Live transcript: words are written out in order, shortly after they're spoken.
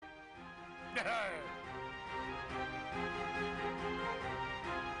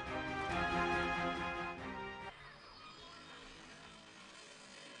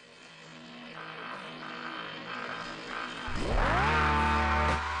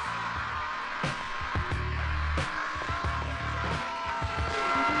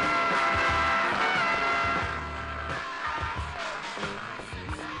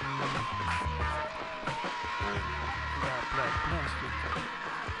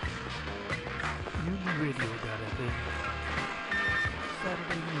MutinyRadio.fm.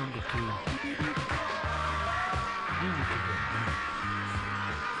 Saturday noon to 2.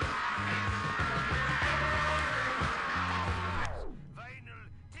 Vinyl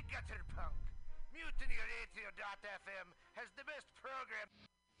to gutter punk. MutinyRadio.fm has the best program.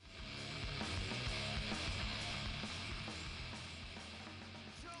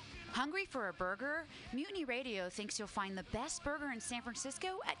 Hungry for a burger? Mutiny Radio thinks you'll find the best burger in San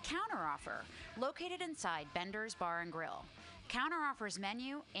Francisco at Counteroffer, located inside Bender's Bar and Grill. Counteroffer's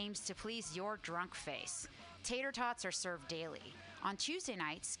menu aims to please your drunk face. Tater tots are served daily. On Tuesday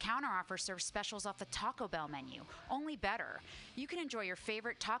nights, Counteroffer serves specials off the Taco Bell menu, only better. You can enjoy your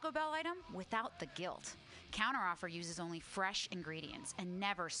favorite Taco Bell item without the guilt. Counteroffer uses only fresh ingredients and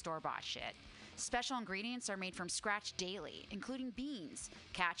never store-bought shit. Special ingredients are made from scratch daily, including beans,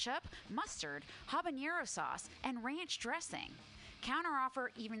 ketchup, mustard, habanero sauce, and ranch dressing. Counteroffer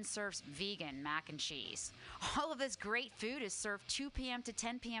even serves vegan mac and cheese. All of this great food is served 2 p.m. to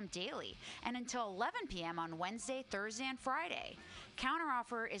 10 p.m. daily and until 11 p.m. on Wednesday, Thursday, and Friday.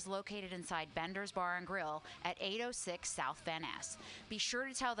 Counteroffer is located inside Bender's Bar and Grill at 806 South Van Ness. Be sure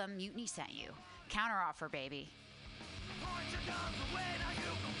to tell them Mutiny sent you. Counteroffer, baby.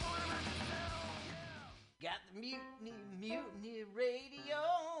 Got the mutiny radio.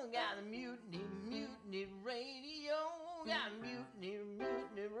 Got the mutiny radio. Got the mutiny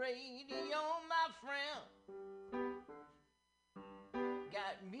radio, my friend.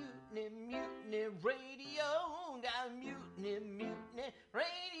 Got mutiny radio. Got mutiny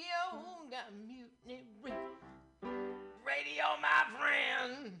radio. Got mutiny radio, my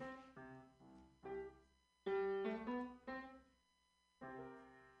friend.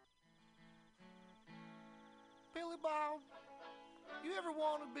 Billy Bob, you ever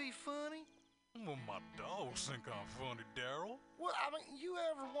want to be funny? Well, my dogs think I'm funny, Daryl. Well, I mean, you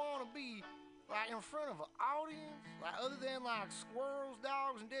ever want to be, like, in front of an audience? Like, other than, like, squirrels,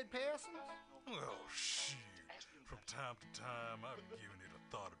 dogs, and dead peasants? Well, shoot. From time to time, I've given it a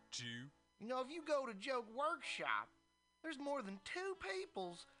thought or two. You know, if you go to Joke Workshop, there's more than 2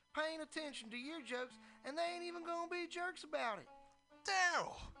 peoples paying attention to your jokes, and they ain't even gonna be jerks about it.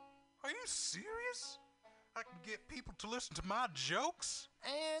 Daryl, are you serious? I can get people to listen to my jokes?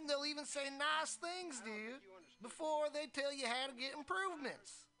 And they'll even say nice things to you before they tell you how to get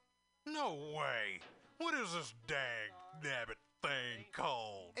improvements. No way. What is this dag-nabbit thing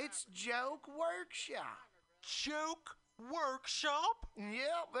called? It's Joke Workshop. Joke Workshop?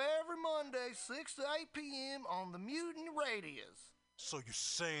 Yep, every Monday, 6 to 8 p.m. on the Mutiny Radios. So you're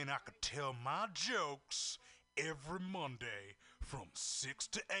saying I could tell my jokes every Monday from 6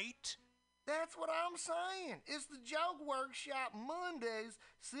 to 8? That's what I'm saying. It's the Joke Workshop Mondays,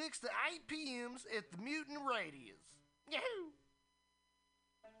 6 to 8 p.m.s at the Mutiny Radios. Yahoo!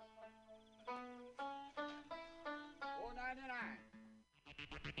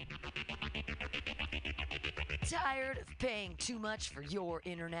 $4.99. Tired of paying too much for your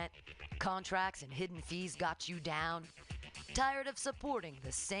internet? Contracts and hidden fees got you down? Tired of supporting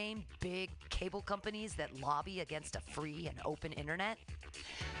the same big cable companies that lobby against a free and open internet?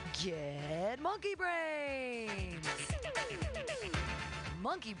 Get Monkey Brains!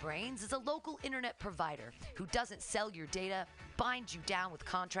 Monkey Brains is a local internet provider who doesn't sell your data, bind you down with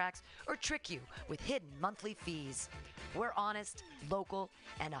contracts, or trick you with hidden monthly fees. We're honest, local,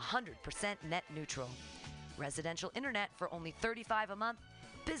 and 100% net neutral. Residential internet for only $35 a month,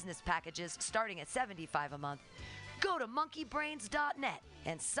 business packages starting at $75 a month. Go to monkeybrains.net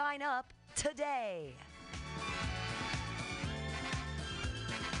and sign up today.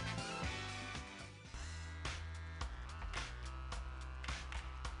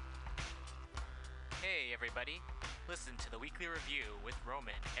 Hey everybody, listen to the Weekly Review with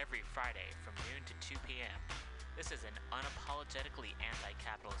Roman every Friday from noon to 2 p.m. This is an unapologetically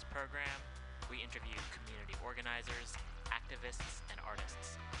anti-capitalist program. We interview community organizers, activists, and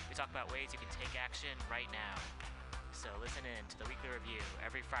artists. We talk about ways you can take action right now. So listen in to the Weekly Review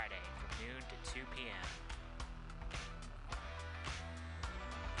every Friday from noon to 2 p.m.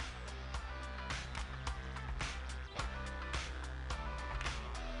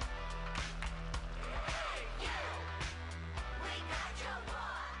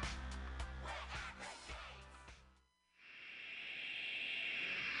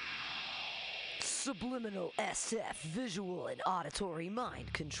 Subliminal SF Visual and Auditory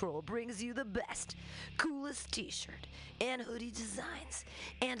Mind Control brings you the best, coolest t-shirt and hoodie designs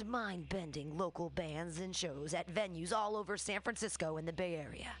and mind-bending local bands and shows at venues all over San Francisco and the Bay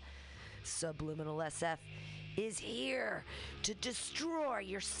Area. Subliminal SF is here to destroy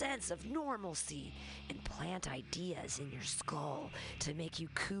your sense of normalcy and plant ideas in your skull to make you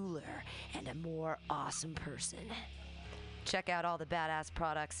cooler and a more awesome person. Check out all the badass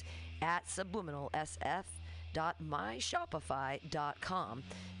products at subliminalsf.myshopify.com.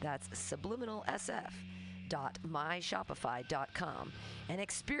 That's subliminalsf.myshopify.com and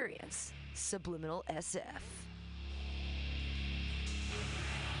experience Subliminal SF.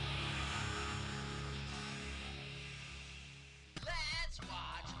 Let's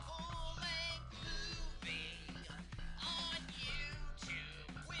watch a full-length movie on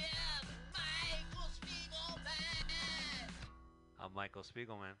YouTube with Michael Spiegelman. I'm Michael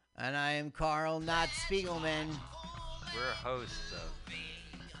Spiegelman. And I am Carl, not Spiegelman. We're hosts of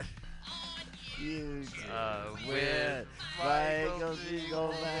YouTube with Michael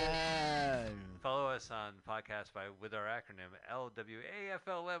Spiegelman. Follow us on podcast with our acronym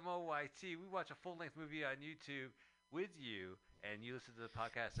LWAFLMOYT. We watch a full-length movie on YouTube with you, and you listen to the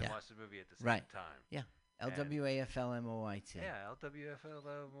podcast and watch the movie at the same time. Yeah. LWAFLMOYT. Yeah,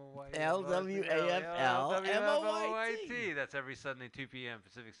 LWAFLMOYT. LWAFLMOYT. That's every Sunday, 2 p.m.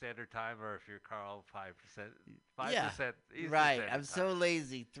 Pacific Standard Time, or if you're Carl, 5%. Yeah, Eastern right. Standard I'm so Time.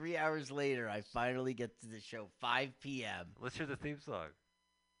 lazy. 3 hours later, I finally get to the show, 5 p.m. Let's hear the theme song.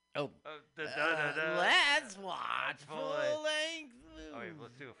 Let's watch full-length movie. Oh, wait,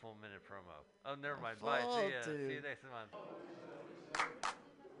 let's do a full minute promo. Oh, never mind. Bye. See ya. See you next month.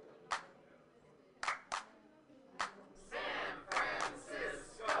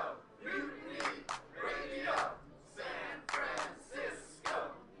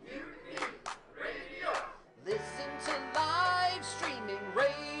 Listen to live streaming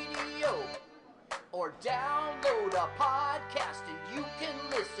radio or download a podcast and you can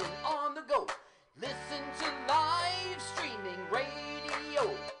listen on the go. Listen to live streaming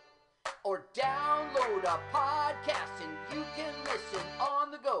radio or download a podcast and you can listen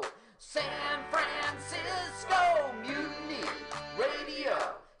on the go. San Francisco Mutiny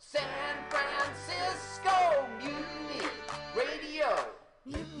Radio. San Francisco Mutiny Radio.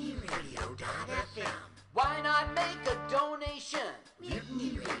 MutinyRadio.fm. Why not make a donation?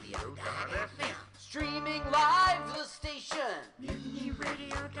 MutinyRadio.fm. Streaming live the station.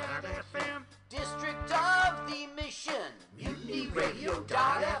 MutinyRadio.fm. District of the Mission.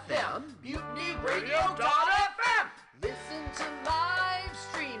 MutinyRadio.fm. MutinyRadio.fm. Listen to live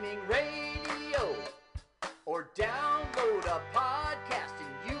streaming radio or download a podcast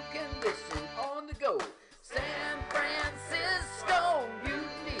and you can listen on the go. San Francisco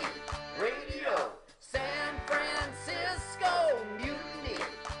Mutiny Radio. San Francisco Mutiny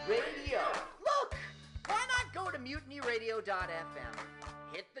Radio. Look, why not go to mutinyradio.fm?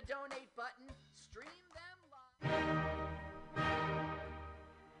 Hit the donate button, stream them live.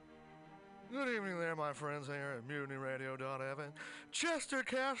 Good evening there, my friends here at MutinyRadio.fm. Chester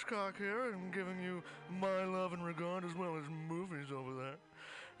Cashcock here, and giving you my love and regard as well as movies over there.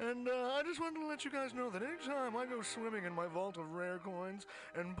 And I just wanted to let you guys know that anytime I go swimming in my vault of rare coins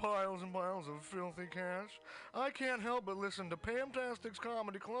and piles of filthy cash, I can't help but listen to Pamtastic's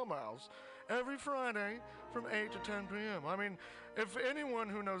Comedy Clubhouse every Friday from 8 to 10 p.m. I mean, if anyone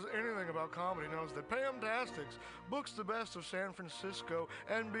who knows anything about comedy knows that Pamtastics books the best of San Francisco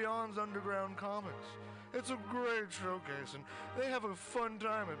and beyond's underground comics. It's a great showcase, and they have a fun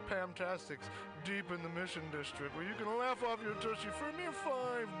time at Pamtastics deep in the Mission District, where you can laugh off your tushy for a mere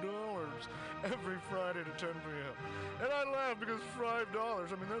 $5 every Friday to 10 p.m. And I laugh because $5,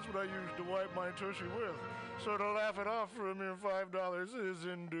 I mean, that's what I use to wipe my tushy with. So to laugh it off for a mere $5 is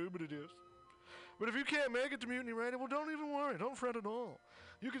indubitious. But if you can't make it to Mutiny Radio, well, don't even worry. Don't fret at all.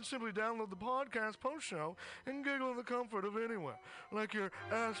 You can simply download the podcast post-show and giggle in the comfort of anywhere, like your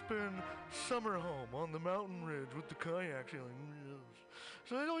Aspen summer home on the mountain ridge with the kayak feeling.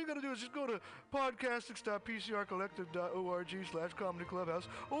 So all you got to do is just go to podcastics.pcrcollective.org/comedy clubhouse,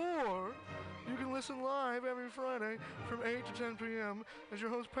 or you can listen live every Friday from 8 to 10 p.m. as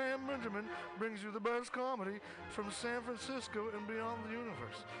your host Pam Benjamin brings you the best comedy from San Francisco and beyond the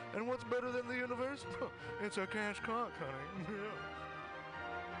universe. And what's better than the universe? It's a cash cock, honey.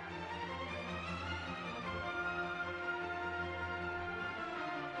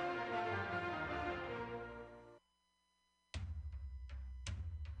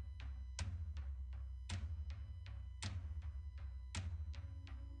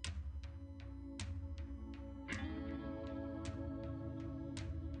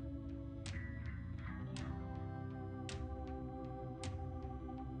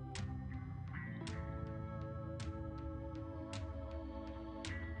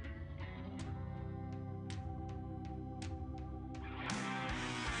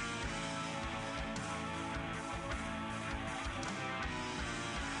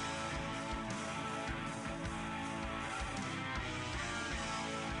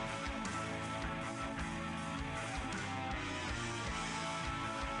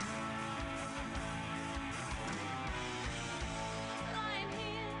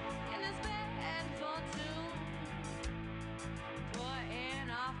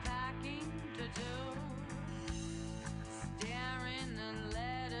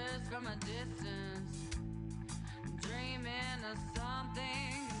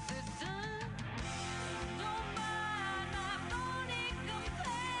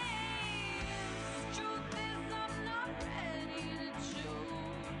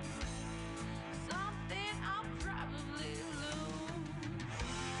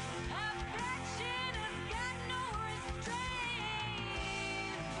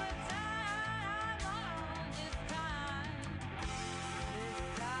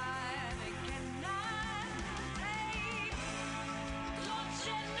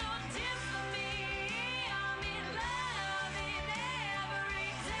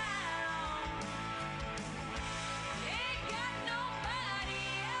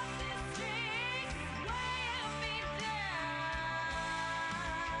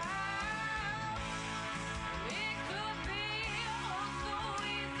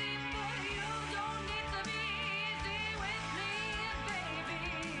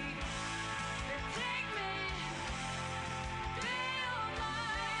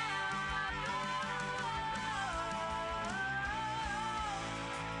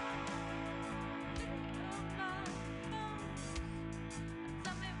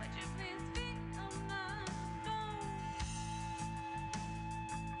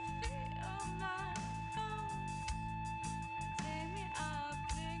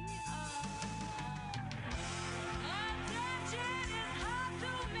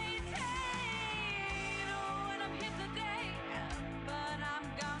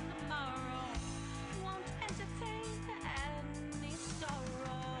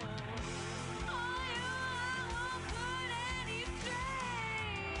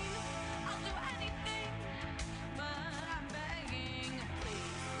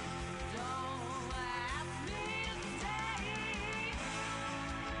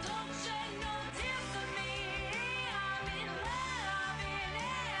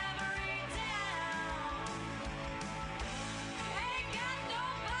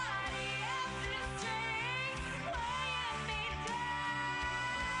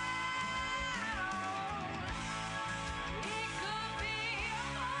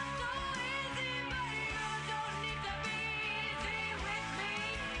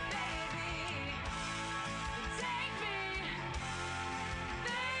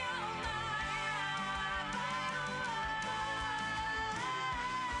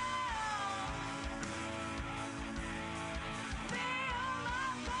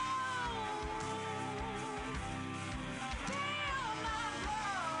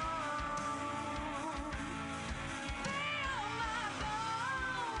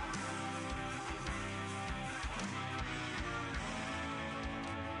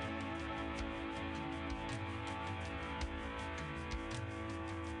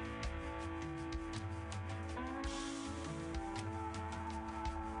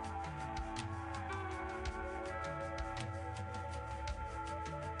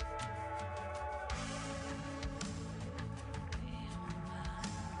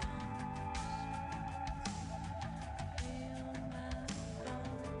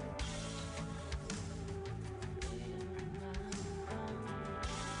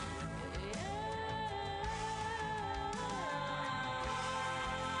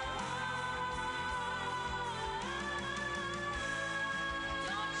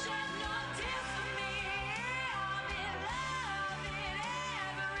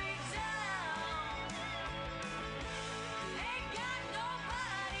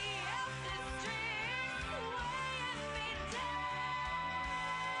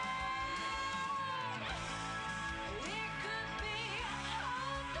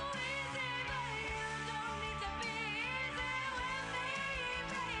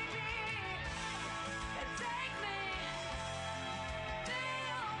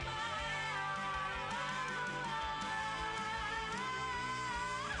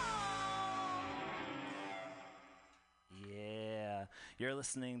 You're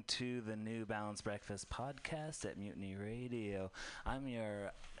listening to the New Balance Breakfast podcast at Mutiny Radio. I'm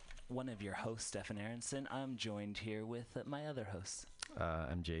one of your hosts, Stefan Aronson. I'm joined here with my other hosts.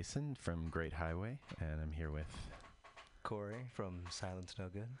 I'm Jason from Great Highway, and I'm here with Corey from Silence No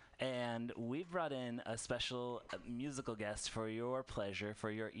Good. And we've brought in a special musical guest for your pleasure,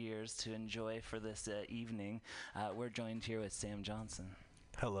 for your ears to enjoy for this evening. We're joined here with Sam Johnson.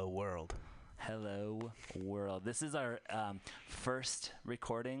 Hello, world. Hello, world. This is our first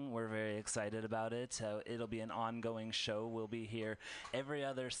recording. We're very excited about it. It'll be an ongoing show. We'll be here every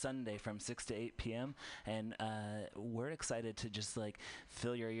other Sunday from 6 to 8 p.m. And we're excited to just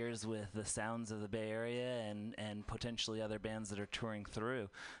fill your ears with the sounds of the Bay Area and potentially other bands that are touring through.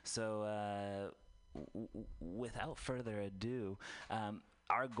 So without further ado,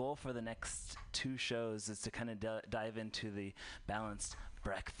 our goal for the next 2 shows is to kind of dive into the balanced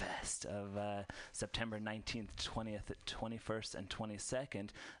breakfast of September 19th, 20th, 21st, and 22nd.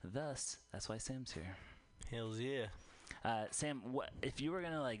 Thus, that's why Sam's here. Hells yeah. Sam, what if you were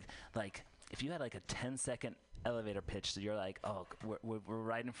gonna like if you had like a 10-second elevator pitch, so you're like, oh, we're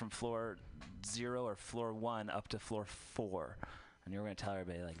riding from floor 0 or floor 1 up to floor 4, and you're gonna tell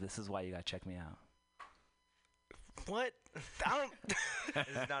everybody like, this is why you gotta check me out. What? I don't.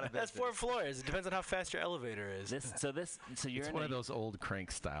 It's not a That's 4 floors. It depends on how fast your elevator is. So you're it's in one of those old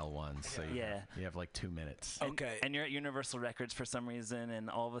crank style ones. So you have like 2 minutes. Okay. And you're at Universal Records for some reason, and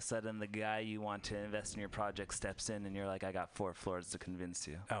all of a sudden the guy you want to invest in your project steps in, and you're like, I got 4 floors to convince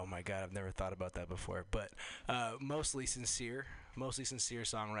you. Oh my God, I've never thought about that before. But mostly sincere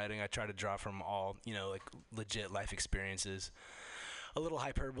songwriting. I try to draw from all, like legit life experiences. A little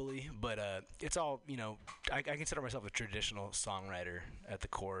hyperbole, but it's all, I consider myself a traditional songwriter at the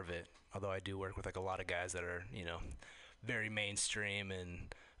core of it, although I do work with like a lot of guys that are, very mainstream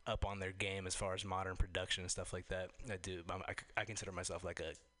and up on their game as far as modern production and stuff like that. I consider myself like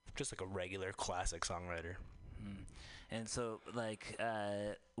just a regular classic songwriter. And so, like,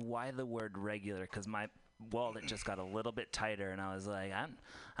 why the word regular? Because my wallet just got a little bit tighter, and I was like, I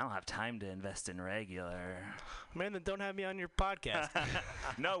don't have time to invest in regular. Man, then don't have me on your podcast.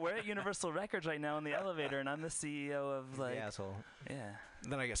 No, we're at Universal Records right now in the elevator, and I'm the CEO of, like... The asshole. Yeah.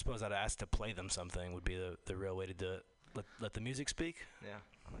 Then I suppose I'd ask to play them something would be the real way to do it. Let the music speak? Yeah,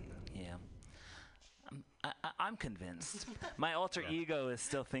 I like that. Yeah. I'm convinced. My alter ego is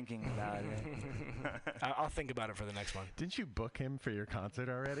still thinking about it. I'll think about it for the next one. Didn't you book him for your concert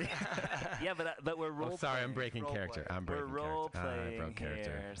already? Yeah, but we're role. Oh, sorry, I'm breaking character. We're role playing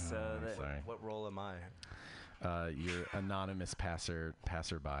character. here. So sorry. What role am I? You're anonymous passerby.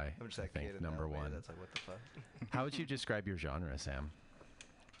 I'm just that kid number 1. That's like, what the fuck? How would you describe your genre, Sam?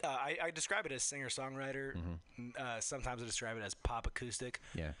 I describe it as singer-songwriter. Mm-hmm. Sometimes I describe it as pop acoustic.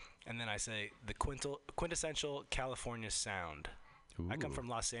 Yeah. And then I say the quintessential California sound. Ooh. I come from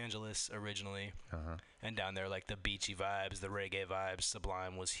Los Angeles originally, Uh-huh. and down there, like the beachy vibes, the reggae vibes.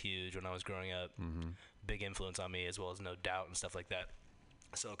 Sublime was huge when I was growing up. Mm-hmm. Big influence on me, as well as No Doubt and stuff like that.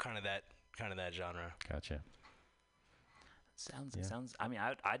 So kind of that genre. Gotcha. Sounds. I mean,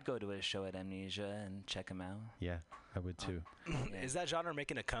 I'd go to a show at Amnesia and check him out. Yeah, I would too. Is that genre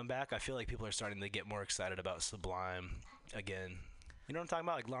making a comeback? I feel like people are starting to get more excited about Sublime again. You know what I'm talking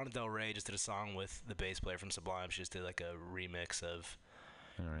about? Like Lana Del Rey just did a song with the bass player from Sublime. She just did like a remix of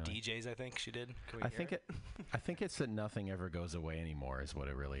DJs, I think she did. I think it's that nothing ever goes away anymore is what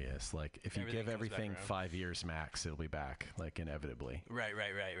it really is. Like if you give everything 5 years max, it'll be back, like inevitably. Right.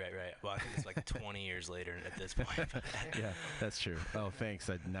 Well, I think it's like 20 years later at this point. Yeah, that's true. Oh, thanks.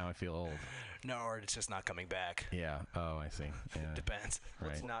 Now I feel old. No, or it's just not coming back. Yeah. Oh, I see. Yeah. Depends.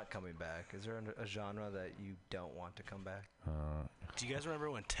 What's not coming back? Is there a genre that you don't want to come back? Do you guys remember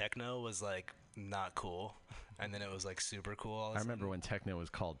when techno was like not cool, and then it was like super cool? I remember when techno was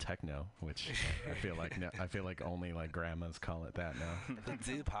called techno, which I feel like only like grandmas call it that now. The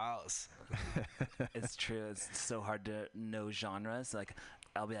deep house. It's true. It's so hard to know genres. Like,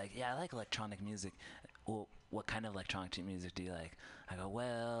 I'll be like, yeah, I like electronic music. Well, what kind of electronic music do you like? I go,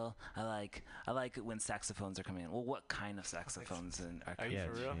 well, I like when saxophones are coming in. Well, what kind of saxophones are Are you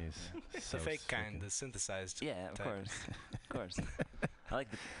for real? So the fake kind, the synthesized. Yeah, of course. I like.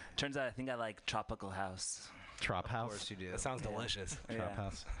 Turns out, I think I like tropical house. Trop house. Of course you do. That sounds delicious. Trop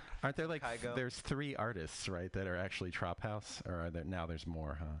house. Aren't there like there's 3 artists, right, that are actually trop house, or there's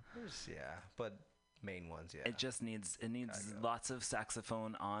more, huh? But main ones, yeah. It just needs lots of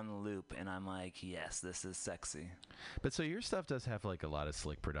saxophone on loop, and I'm like, yes, this is sexy. But so your stuff does have like a lot of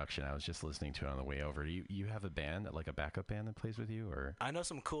slick production. I was just listening to it on the way over. You have a band, like a backup band that plays with you, or? I know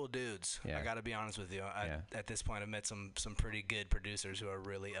some cool dudes. Yeah. I got to be honest with you. At this point, I've met some pretty good producers who are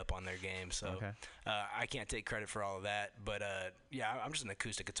really up on their game. So I can't take credit for all of that. But I'm just an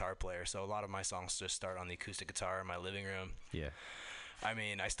acoustic guitar player. So a lot of my songs just start on the acoustic guitar in my living room. Yeah. I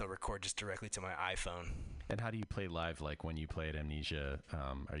mean, I still record just directly to my iPhone. And how do you play live? Like when you play at Amnesia,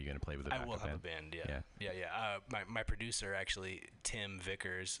 are you going to play with a backup band? I will have a band, yeah. My producer, actually, Tim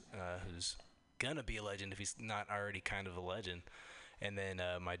Vickers, who's going to be a legend if he's not already kind of a legend. And then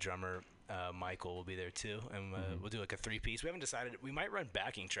my drummer, Michael, will be there too. And we'll do like a 3-piece. We haven't decided. We might run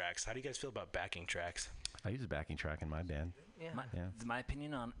backing tracks. How do you guys feel about backing tracks? I use a backing track in my band. My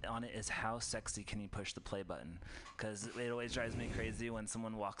opinion on it is how sexy can you push the play button? Because it always drives me crazy when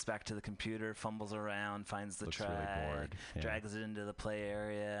someone walks back to the computer, fumbles around, finds the track, really bored. drags it into the play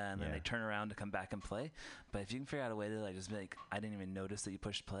area, and then they turn around to come back and play. But if you can figure out a way to like just be like, I didn't even notice that you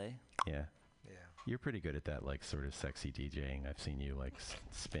pushed play. Yeah. You're pretty good at that, like sort of sexy DJing. I've seen you like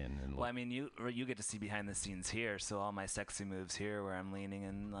spin and. Well, I mean, you get to see behind the scenes here, so all my sexy moves here, where I'm leaning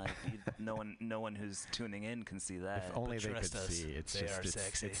and like no one who's tuning in can see that. If only But they could trust us, see. It's they are just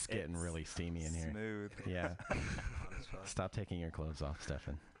sexy. it's getting really steamy in here. Smooth. Yeah. Stop taking your clothes off,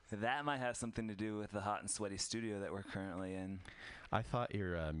 Stefan. That might have something to do with the hot and sweaty studio that we're currently in. I thought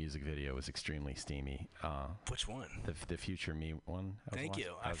your music video was extremely steamy. Which one? The Future Me one. Thank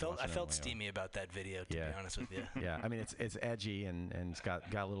you. I felt steamy about that video, to be honest with you. Yeah, I mean it's edgy and it's got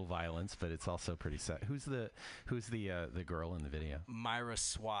a little violence, but it's also pretty set. Who's the girl in the video? Myra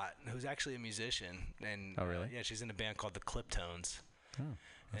Swat, who's actually a musician, and oh really? Yeah, she's in a band called the Cliptones. Oh,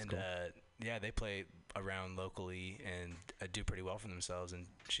 that's cool. Yeah, they play around locally and do pretty well for themselves. And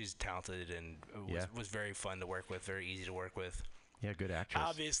she's talented and was very fun to work with, very easy to work with. Yeah, good actress.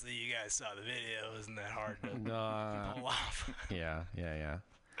 Obviously, you guys saw the video. Isn't that hard to pull off? Yeah.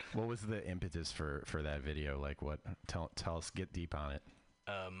 What was the impetus for that video? Like, what? Tell us. Get deep on it.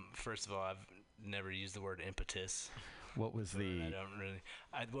 First of all, I've never used the word impetus. What was the? I don't really.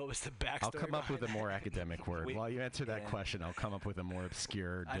 What was the backstory? I'll come up with a more academic word. While you answer that question, I'll come up with a more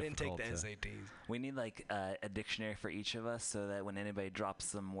obscure. I didn't take the SATs. We need like a dictionary for each of us, so that when anybody drops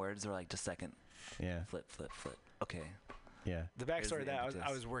some words, we're like, just a second. Yeah. Flip. Okay. Yeah. The backstory of that,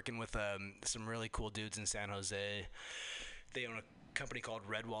 I was working with some really cool dudes in San Jose. They own a company called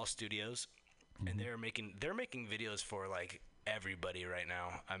Red Wall Studios, and they're making videos for like everybody right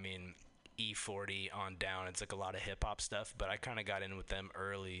now. I mean, E40 on down. It's like a lot of hip hop stuff, but I kind of got in with them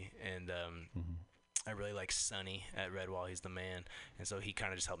early, and I really like Sonny at Red Wall. He's the man, and so he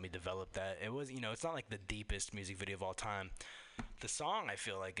kind of just helped me develop that. It was, it's not like the deepest music video of all time. The song I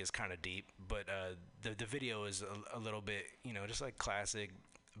feel like is kind of deep, but the video is a little bit, just like classic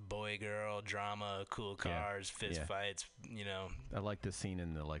boy girl drama, cool cars, fist fights. I like the scene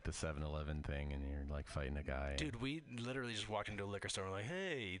in the 7-Eleven thing, and you're like fighting a guy. Dude, we literally just walked into a liquor store and we're like,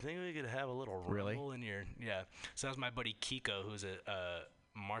 hey, you think we could have a little rumble in your? Yeah. So that was my buddy Kiko, who's a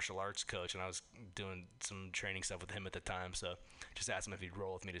martial arts coach, and I was doing some training stuff with him at the time. So just asked him if he'd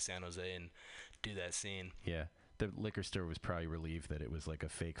roll with me to San Jose and do that scene. Yeah. The liquor store was probably relieved that it was like a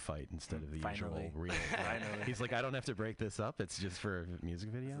fake fight instead of the usual real. He's like, I don't have to break this up. It's just for a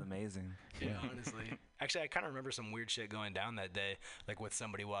music video. It's amazing. Yeah, honestly. Actually, I kind of remember some weird shit going down that day, like with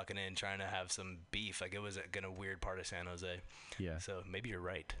somebody walking in trying to have some beef. Like it was in a weird part of San Jose. Yeah. So maybe you're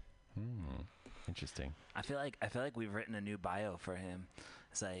right. Interesting. I feel like we've written a new bio for him.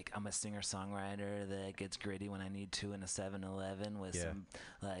 It's like, I'm a singer-songwriter that gets gritty when I need to in a 7-Eleven with some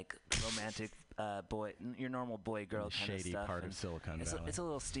like romantic boy, your normal boy-girl kind of stuff. Shady part of Silicon Valley. It's a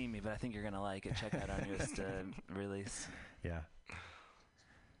little steamy, but I think you're gonna like it. Check out our newest release. Yeah.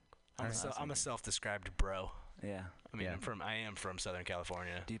 I'm a self-described bro. Yeah. I mean, I am from Southern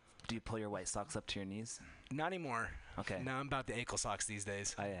California. Do you pull your white socks up to your knees? Not anymore. Okay. No, I'm about the ankle socks these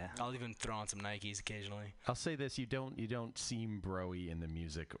days. Oh yeah. I'll even throw on some Nikes occasionally. I'll say this: you don't seem broy in the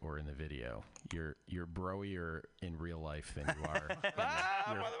music or in the video. You're broier in real life than you are.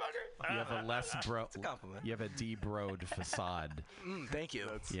 You have a less bro. It's a compliment. You have a de-broed facade. Thank you.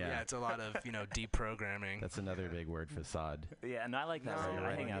 Yeah, it's a lot of deprogramming. That's another big word, facade. Yeah, and I like that. So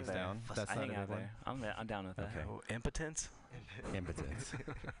I hang out there. Down? That's I not hang a out big there. one? I'm down with that. Okay. Oh, impotence. Impotence.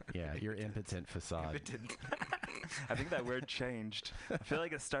 Yeah, your impotent facade. I think that word changed. I feel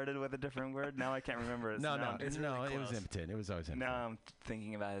like it started with a different word. Now I can't remember it. No, it's no, really it was impotent. It was always impotent. Now I'm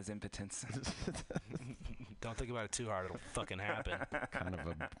thinking about his impotence. Don't think about it too hard; it'll fucking happen. kind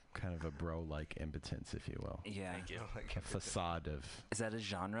of a bro-like impotence, if you will. Yeah. Thank you. A facade of. Is that a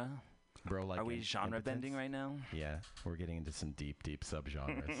genre? Bro-like. Are we genre bending right now? Yeah, we're getting into some deep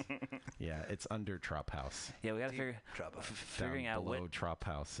subgenres. Yeah, it's under Trop House. Yeah, we gotta figuring out below what Trop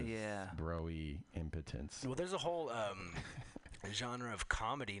House is bro-y impotence. Well, there's a whole genre of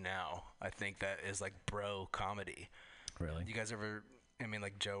comedy now. I think that is like bro comedy. Really? You guys ever? I mean,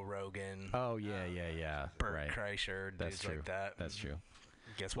 like Joe Rogan. Oh yeah. Bert Kreischer, that's dudes true. like that. That's true.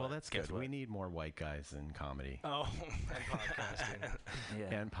 Guess well, what? that's good. We need more white guys in comedy. Oh, and podcasting.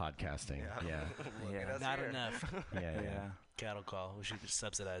 And podcasting. Yeah. Not enough. Yeah. Cattle call. We should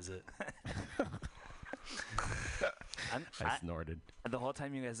subsidize it. I snorted. The whole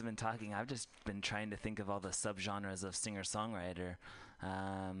time you guys have been talking, I've just been trying to think of all the subgenres of singer-songwriter.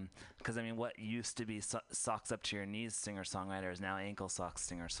 Because, I mean, what used to be socks up to your knees singer-songwriter is now ankle socks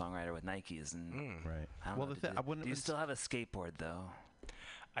singer-songwriter with Nikes. And right. I don't know do you still have a skateboard, though?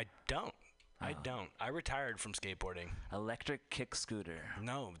 I don't. I retired from skateboarding. Electric kick scooter.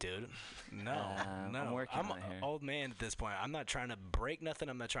 No, dude. No. I'm working I'm on it here. Old man at this point. I'm not trying to break nothing.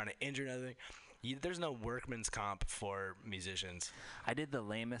 I'm not trying to injure nothing. There's no workman's comp for musicians. I did the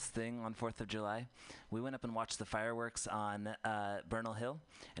lamest thing on 4th of July. We went up and watched the fireworks on Bernal Hill,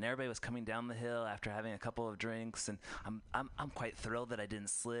 and everybody was coming down the hill after having a couple of drinks, and I'm quite thrilled that I didn't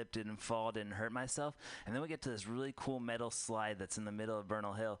slip, didn't fall, didn't hurt myself. And then we get to this really cool metal slide that's in the middle of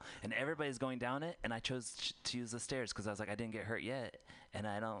Bernal Hill, and everybody's going down it, and I chose to use the stairs because I was like, I didn't get hurt yet, and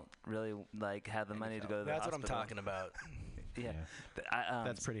I don't really have the money to go to the hospital. That's what I'm talking about. Yeah.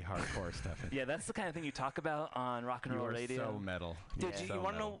 That's pretty hardcore stuff. Yeah, that's the kind of thing you talk about on rock and roll radio. So metal. Dude, you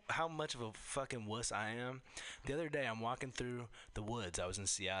want to know how much of a fucking wuss I am? The other day, I'm walking through the woods. I was in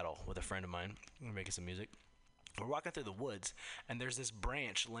Seattle with a friend of mine. We're making some music. We're walking through the woods, and there's this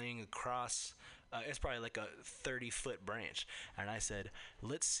branch laying across. It's probably like a 30-foot branch. And I said,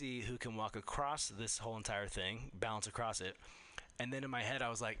 let's see who can walk across this whole entire thing, balance across it. And then in my head, I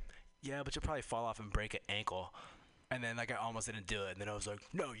was like, yeah, but you'll probably fall off and break an ankle. And then, I almost didn't do it. And then I was like,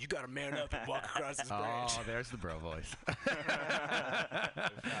 no, you got to man up and walk across this branch. Oh, there's the bro voice.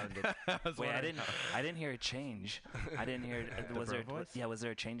 Wait, I didn't hear a change. I didn't hear. Was there? Voice? Yeah, was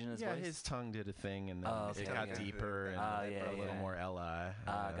there a change in his voice? Yeah, his tongue did a thing, and then okay, it got deeper and a little more Li.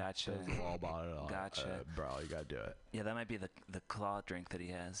 Gotcha. Gotcha. Bro, you got to do it. Yeah, that might be the claw drink that he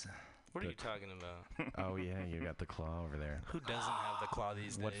has. What are you talking about? Oh, yeah, you got the claw over there. Who doesn't have the claw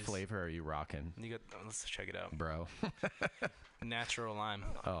these days? What flavor are you rocking? Let's check it out. Bro. Natural lime.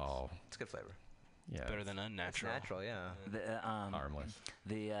 Oh. It's good flavor. Yeah. Better than unnatural. It's natural, yeah. Harmless.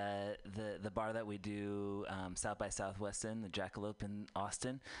 The bar that we do South by Southwest in, the Jackalope in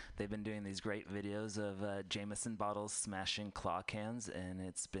Austin, they've been doing these great videos of Jameson bottles smashing claw cans, and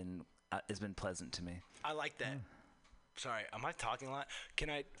it's been pleasant to me. I like that. Sorry, am I talking a lot?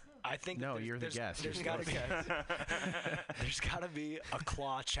 I think no, you're the guest. There's got to be a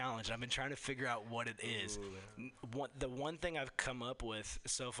claw challenge. I've been trying to figure out what it is. The one thing I've come up with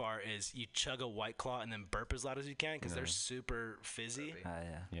so far is you chug a White Claw and then burp as loud as you can because they're super fizzy.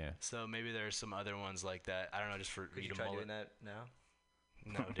 Yeah. So maybe there's some other ones like that. I don't know, just for Could you you to try mull doing it. that now?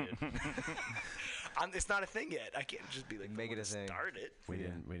 No, dude. It's not a thing yet. I can't just be like, make it a thing. Start it.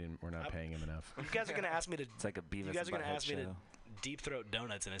 We're not paying him enough. You guys are gonna ask me to. It's like a Beavis. You guys are gonna ask me to show. deep throat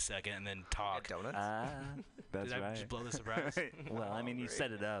donuts in a second and then talk. Donuts? That's Did I right. just blow the surprise? Well, I mean, you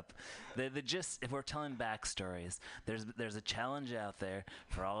set it up. The gist, if we're telling backstories, there's a challenge out there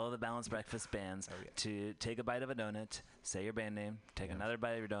for all of the Balanced Breakfast bands to take a bite of a donut, say your band name, take another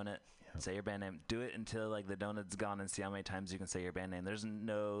bite of your donut, say your band name, do it until the donut's gone, and see how many times you can say your band name. There's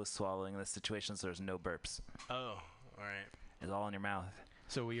no swallowing in this situation, so there's no burps. Oh, all right. It's all in your mouth.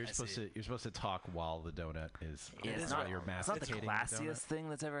 So you're supposed to talk while the donut is. Yeah, it's not you're it's not the masticating classiest thing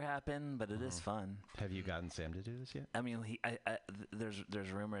that's ever happened, but it is fun. Have you gotten Sam to do this yet? I mean,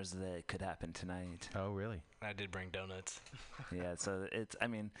 there's rumors that it could happen tonight. Oh, really? I did bring donuts. Yeah, so it's. I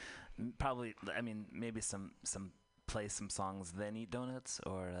mean, probably. I mean, maybe some play some songs, then eat donuts,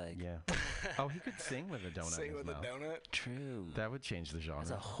 or Yeah. Oh, he could sing with a donut. Sing in his with mouth. a donut? True. That would change the genre.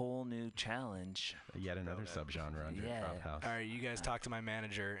 It's a whole new challenge. Yet another subgenre under Drop House. All right, you guys talk to my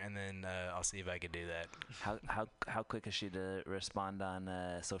manager, and then I'll see if I could do that. How quick is she to respond on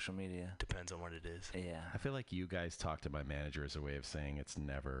social media? Depends on what it is. Yeah. I feel like you guys talk to my manager as a way of saying it's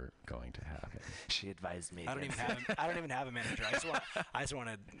never going to happen. She advised me. I don't even have a manager. I just want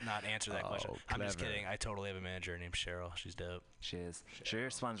to not answer that question. I'm just kidding. I totally have a manager named Cheryl. She's dope. She is. She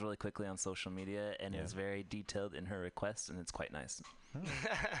responds really quickly on social media and is very detailed in her requests, and it's quite nice. Oh.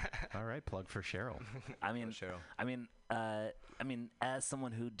 All right, plug for Cheryl. I mean, as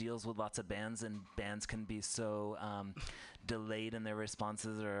someone who deals with lots of bands, and bands can be so delayed in their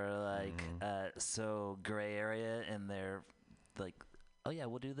responses, or so gray area, and they're like, oh yeah,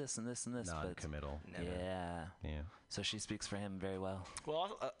 we'll do this and this and this. Non-committal. Yeah. So she speaks for him very well.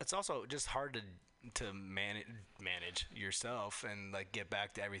 Well, it's also just hard to manage yourself and get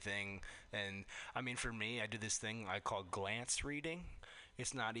back to everything. And I mean, for me, I do this thing I call glance reading.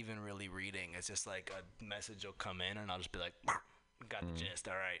 It's not even really reading. It's just like a message will come in, and I'll just be like, got the gist,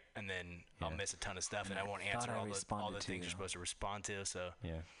 all right. And then I'll miss a ton of stuff, and I won't answer all the things you're supposed to respond to. So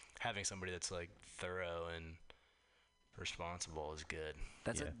having somebody that's thorough and responsible is good.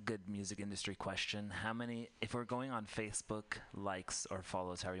 That's a good music industry question. How many, if we're going on Facebook likes or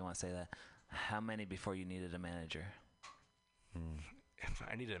follows, however you want to say that, how many before you needed a manager?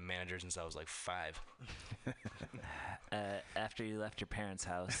 I needed a manager since I was 5. After you left your parents'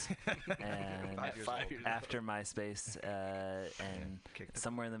 house, and after MySpace, and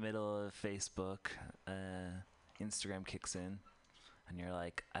somewhere in the middle of Facebook, Instagram kicks in, and you're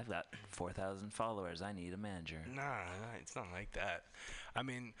like, I've got 4,000 followers. I need a manager. Nah, it's not like that. I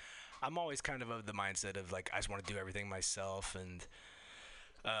mean, I'm always kind of the mindset of I just want to do everything myself, and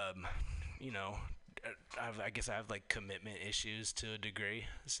you know, I guess I have like commitment issues to a degree,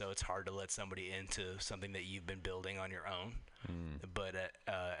 so it's hard to let somebody into something that you've been building on your own. But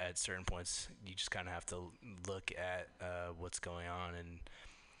at certain points, you just kind of have to look at what's going on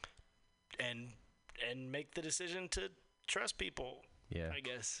and make the decision to trust people. Yeah. I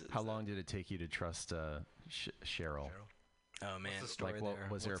guess. How long did it take you to trust Cheryl? Oh man, What's the story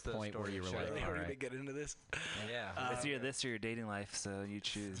like, was there a point where you were like, "Really, all are we gonna right, get into this?" Yeah. It's either this or your dating life, so you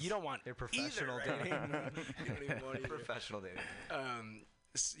choose. You don't want Your professional either, right? dating. You don't even want either. Professional dating.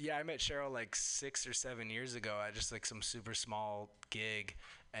 Yeah, I met Cheryl like 6 or 7 years ago at just like some super small gig,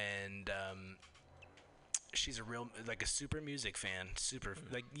 and she's a super music fan. Super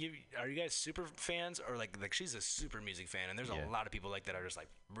like are you guys super fans or like she's a super music fan, and there's a lot of people like that are just like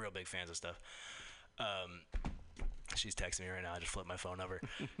real big fans of stuff. She's texting me right now. I just flipped my phone over.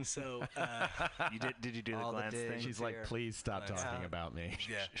 So did you do the glance thing? She's like, please stop talking about me.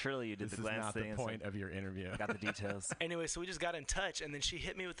 Yeah. Surely you did This the is glance not thing. the point of your interview. Got the details. Anyway, so we just got in touch, and then she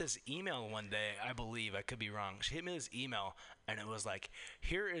hit me with this email one day. I believe, I could be wrong. She hit me with this email, and it was like,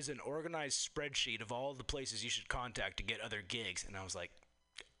 "Here is an organized spreadsheet of all the places you should contact to get other gigs." And I was like,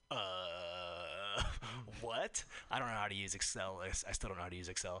 what? I don't know how to use Excel. I still don't know how to use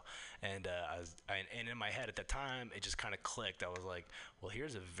Excel. And and in my head at the time, it just kind of clicked. I was like, well,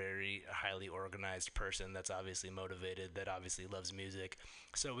 here's a very highly organized person that's obviously motivated, that obviously loves music.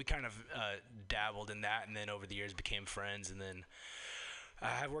 So we kind of dabbled in that, and then over the years became friends. And then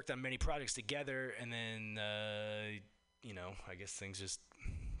I've worked on many projects together, and then, I guess things just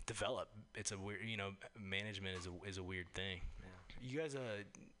develop. It's a weird, management is a weird thing. Yeah. You guys,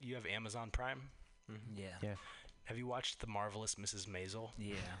 you have Amazon Prime? Yeah. Yeah. Have you watched The Marvelous Mrs. Maisel?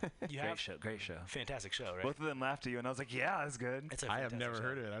 Yeah. You Great have? show. Great show. Fantastic show, right? Both of them laughed at you, and I was like, "Yeah, it's good." It's I have never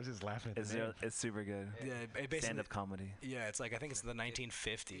heard of it. I was just laughing at the name. It's super good. Yeah, Stand-up comedy. Yeah, it's like I think it's the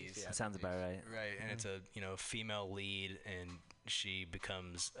 1950s. That sounds about right. Right, and it's a female lead, and she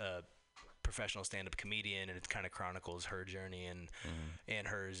becomes a professional stand-up comedian, and it kind of chronicles her journey and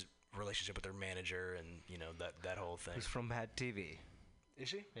her relationship with her manager, and that whole thing. Who's from Mad TV? Is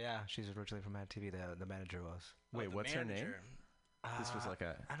she? Yeah, she's originally from Mad TV. The manager was. Wait, what's her name? This was like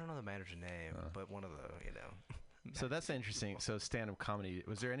I don't know the manager's name, but one of the So that's interesting. So stand-up comedy.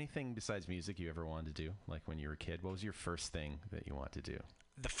 Was there anything besides music you ever wanted to do? Like when you were a kid, what was your first thing that you wanted to do?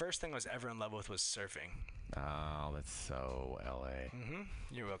 The first thing I was ever in love with was surfing. Oh, that's so LA.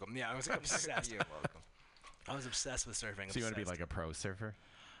 You're welcome. Yeah, I was obsessed. You're welcome. I was obsessed with surfing. So you want to be like a pro surfer?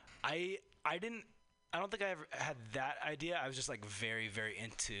 I don't think I ever had that idea. I was just like very, very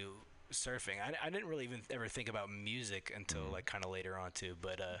into surfing. I didn't really even ever think about music until like kind of later on too.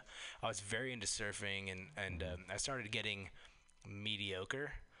 But I was very into surfing, and I started getting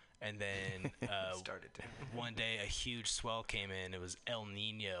mediocre. And then one day a huge swell came in. It was El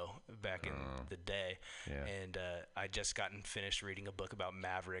Nino back in the day. Yeah. And I just gotten finished reading a book about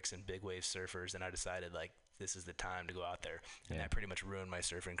mavericks and big wave surfers, and I decided like this is the time to go out there. And that pretty much ruined my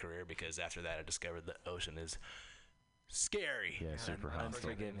surfing career, because after that I discovered the ocean is scary. Yeah, super hostile.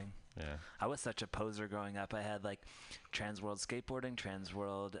 Unforgiving. Yeah. I was such a poser growing up. I had like Trans World skateboarding, Trans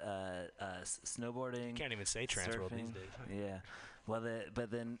World snowboarding. Can't even say Trans World these surfing. days. Yeah. Well,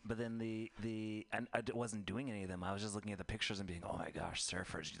 but then and I wasn't doing any of them. I was just looking at the pictures and being, oh my gosh,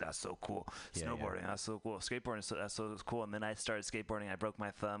 surfers, that's so cool. Snowboarding, that's so cool. Skateboarding, that's so cool. And then I started skateboarding. I broke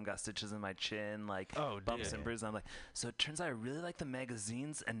my thumb, got stitches in my chin, like bumps and bruises. I'm like, so it turns out I really like the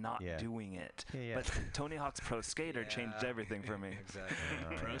magazines and not doing it. Yeah. But Tony Hawk's Pro Skater changed everything for me.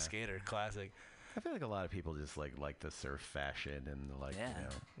 Exactly. Pro skater, classic. I feel like a lot of people just like the surf fashion and like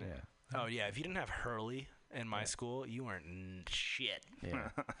Oh yeah, if you didn't have Hurley in my school, you weren't shit. Yeah.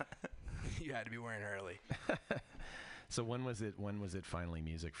 You had to be wearing Hurley. So when was it finally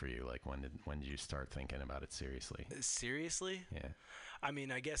music for you? Like when did you start thinking about it seriously? Seriously? Yeah. I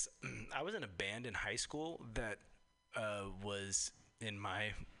mean, I guess I was in a band in high school that was, in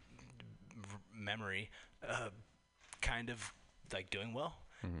my memory, kind of like doing well.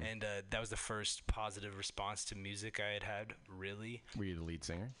 And that was the first positive response to music I had, really. Were you the lead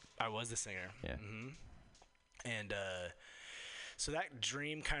singer? I was the singer. Yeah. And so that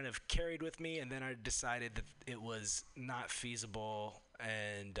dream kind of carried with me, and then I decided that it was not feasible,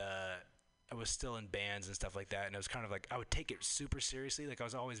 and I was still in bands and stuff like that, and it was kind of like I would take it super seriously. Like I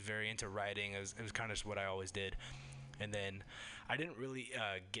was always very into writing. It was kind of just what I always did. And then I didn't really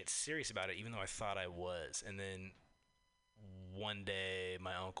get serious about it, even though I thought I was. And then one day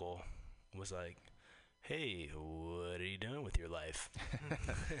my uncle was like, hey, what are you doing with your life?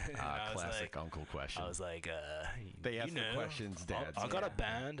 Classic uncle question. I was like, they ask the questions dads. I got a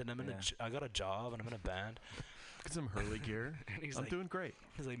band, and I got a job, and I'm in a band. Get some Hurley gear. I'm doing great.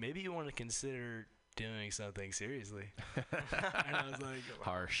 He's like, maybe you want to consider doing something seriously. And I was like,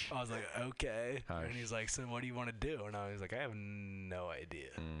 harsh. I was like, okay. Harsh. And he's like, so what do you want to do? And I was like, I have no idea.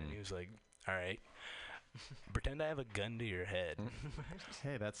 And he was like, all right, pretend I have a gun to your head.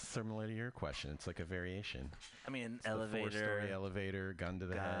 Hey, that's similar to your question. It's like a variation. I mean, It's elevator. the 4-story elevator, gun to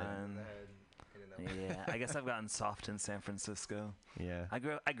the head. Yeah, I guess I've gotten soft in San Francisco. Yeah. I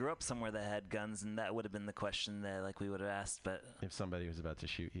grew up somewhere that had guns, and that would have been the question that like we would have asked. But if somebody was about to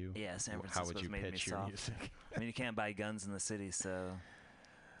shoot you, yeah, San Francisco how would you made pitch me your soft. music? I mean, you can't buy guns in the city, so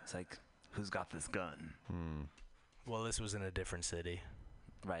it's like, who's got this gun? Well, this was in a different city.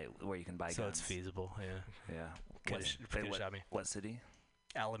 Right, where you can buy so guns. So it's feasible, yeah. Yeah. What city?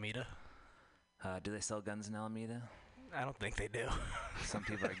 Alameda. Do they sell guns in Alameda? I don't think they do. Some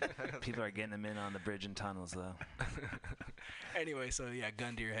people are getting them in on the bridge and tunnels, though. Anyway, so yeah,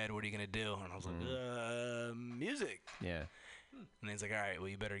 gun to your head. What are you gonna do? And I was like, music. Yeah. And he's like, all right, well,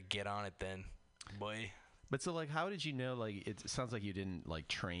 you better get on it then, boy. But so, like, how did you know? Like, it sounds like you didn't like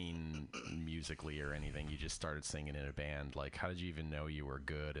train musically or anything. You just started singing in a band. Like, how did you even know you were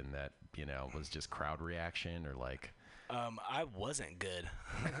good? And that was just crowd reaction, or like? I wasn't good.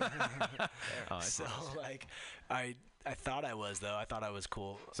 So like, I thought I was, though. I thought I was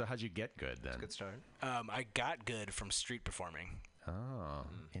cool. So how'd you get good then? That's a good start. I got good from street performing. Oh,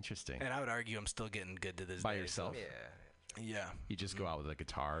 interesting. And I would argue I'm still getting good to this day. By yourself? Yeah. You just go out with a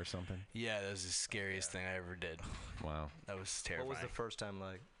guitar or something? Yeah, that was the scariest thing I ever did. Wow. That was terrifying. What was the first time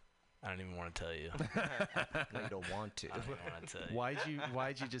like? I don't even want to tell you. No, you don't want to. I don't want to tell you.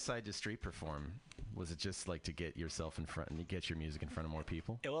 Why'd you decide to street perform? Was it just like to get yourself in front and get your music in front of more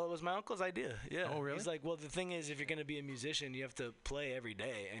people? Yeah, well, it was my uncle's idea. Yeah. Oh, really? He's like, well, the thing is, if you're going to be a musician, you have to play every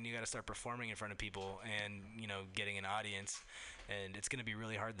day, and you got to start performing in front of people and, getting an audience. And it's going to be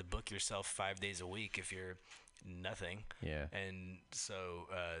really hard to book yourself 5 days a week if you're nothing. Yeah. And so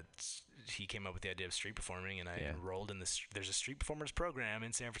he came up with the idea of street performing, and I enrolled in there's a street performers program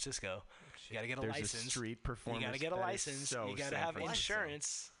in San Francisco. You got to get a license. There's a street performers. You got to get a license. So you got to have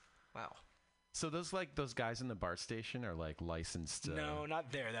insurance. Wow. So those guys in the BART station are like licensed. No,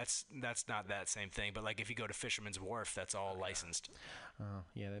 not there. That's not that same thing. But like if you go to Fisherman's Wharf, that's all licensed. Oh,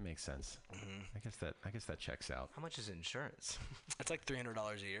 yeah, that makes sense. Mm-hmm. I guess that checks out. How much is insurance? It's like $300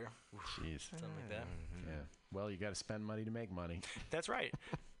 a year. Jeez. Something like that. Mm-hmm. Yeah. Well, you got to spend money to make money. That's right.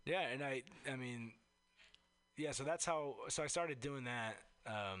 Yeah, and I mean, yeah. So that's how. So I started doing that.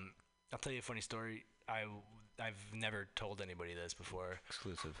 I'll tell you a funny story. I've never told anybody this before.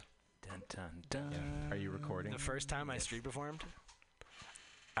 Exclusive. Dun, dun, dun. Yeah. Are you recording? The first time I street performed,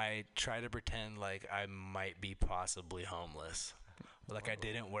 I tried to pretend like I might be possibly homeless. Like I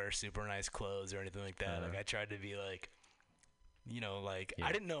didn't wear super nice clothes or anything like that. Like I tried to be like,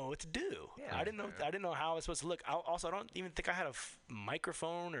 I didn't know what to do. Yeah. I didn't know how I was supposed to look. I don't even think I had a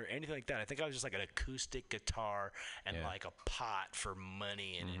microphone or anything like that. I think I was just like an acoustic guitar and like a pot for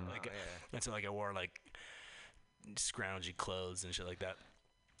money and and so like I wore like scroungy clothes and shit like that.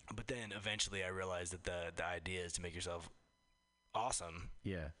 But then eventually I realized that the idea is to make yourself awesome.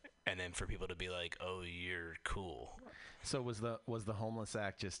 Yeah. And then for people to be like, "Oh, you're cool." So was the homeless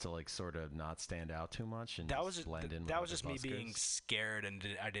act just to like sort of not stand out too much and that was just blend in? That was just me being scared and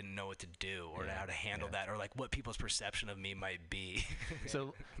I didn't know what to do or how to handle that or like what people's perception of me might be.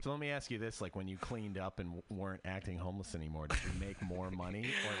 So let me ask you this: like when you cleaned up and weren't acting homeless anymore, did you make more money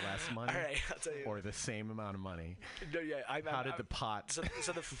or less money? All right, I'll tell you. Or the same amount of money? No, yeah. How did the pot?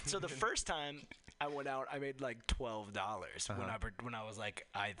 So the first time I went out, I made like $12 when I was like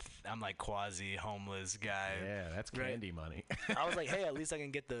I'm like quasi homeless guy. Yeah, that's candy money. I was like, hey, at least I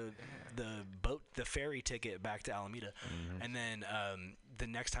can get the ferry ticket back to Alameda. Mm-hmm. And then the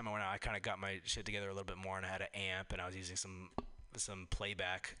next time I went out, I kind of got my shit together a little bit more, and I had an amp, and I was using some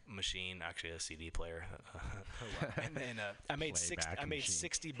playback machine, actually a CD player. And then I made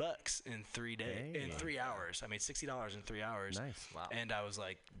 $60 in 3 days, in 3 hours. I made $60 in 3 hours. Nice. Wow. And I was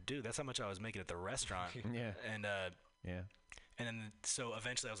like, dude, that's how much I was making at the restaurant. Yeah. And yeah. And then so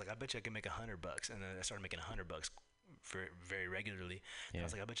eventually I was like, I bet you I can make $100. And then I started making $100 very regularly. And I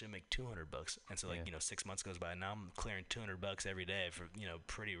was like, I bet you I make $200. And so 6 months goes by, and now I'm clearing $200 every day for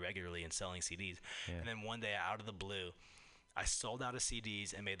pretty regularly and selling CDs. Yeah. And then one day out of the blue, I sold out of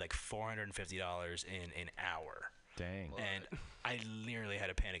CDs and made like $450 in an hour. Dang. And I nearly had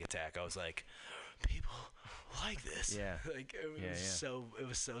a panic attack. I was like, people like this. Yeah. Like it was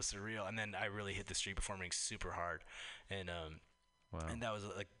so surreal. And then I really hit the street performing super hard. And and that was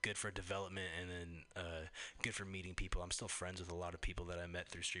like good for development and then good for meeting people. I'm still friends with a lot of people that I met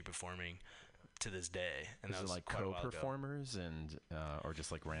through street performing. to this day. And is that it was like quite a while ago. co-performers and or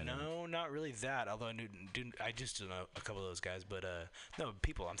just like random? No, not really that. Although I just know a couple of those guys, but no,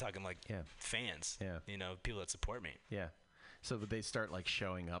 people. I'm talking like fans. Yeah. You know, people that support me. Yeah. So would they start like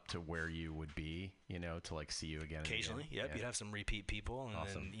showing up to where you would be, you know, to like see you again? Occasionally, and again? yep. You'd have some repeat people, and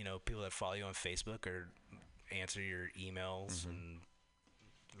Awesome. then, you know, people that follow you on Facebook or answer your emails and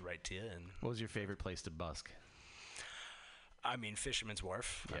write to you. And what was your favorite place to busk? I mean, Fisherman's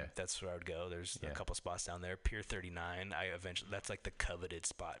Wharf. Yeah. That's where I would go. There's a couple spots down there. Pier 39. That's like the coveted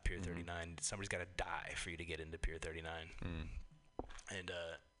spot. Pier 39. Somebody's got to die for you to get into Pier 39. And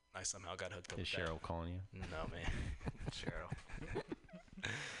I somehow got hooked up. Is with Cheryl that. calling you? No, man. Cheryl.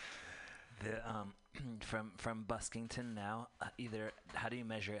 From Buskington now, either how do you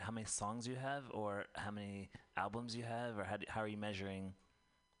measure it? How many songs you have, or how many albums you have, or how are you measuring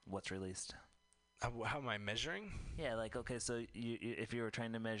what's released? How am I measuring? Yeah, like, okay, so if you were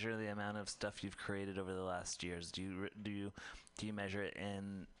trying to measure the amount of stuff you've created over the last years, do you measure it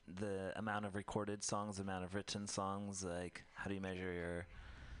in the amount of recorded songs, the amount of written songs? Like, how do you measure your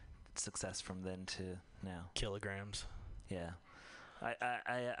success from then to now? Kilograms. Yeah.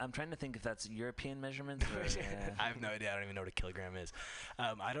 I'm trying to think if that's European measurements. Or, I have no idea. I don't even know what a kilogram is.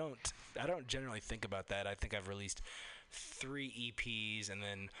 I don't generally think about that. I think I've released 3 EPs and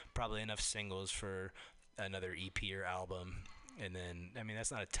then probably enough singles for another EP or album. And then, I mean,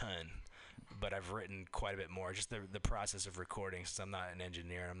 that's not a ton, but I've written quite a bit more. Just the process of recording, since I'm not an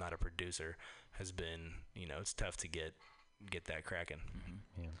engineer, I'm not a producer, has been, you know, it's tough to get that cracking.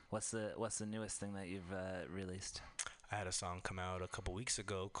 Yeah. What's the newest thing that you've released? I had a song come out a couple weeks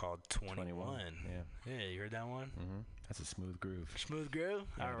ago called 21. Yeah, you heard that one? That's a smooth groove. Smooth groove?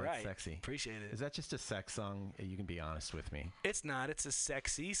 Yeah, all right. Sexy. Appreciate it. Is that just a sex song? You can be honest with me. It's not. It's a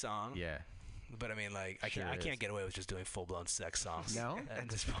sexy song. Yeah. But I mean, like, I can't get away with just doing full-blown sex songs. No? At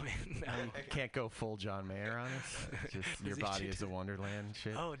this point, no. You can't go full John Mayer on us? Just your body is a wonderland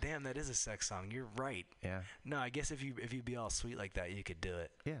shit? Oh, damn, that is a sex song. You're right. Yeah. No, I guess if you be all sweet like that, you could do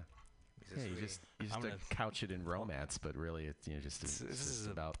it. Yeah. Yeah, you just couch it in romance, but really, it's this is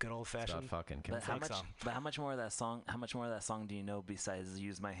about good old fashioned fucking. But how much more of that song? How much more of that song do you know besides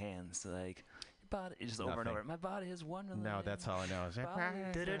 "Use My Hands"? Like, your body, just over and over. My body is wonderland. No, that's all I know.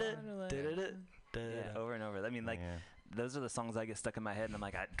 Yeah, over and over. I mean, like, those are the songs I get stuck in my head, and I'm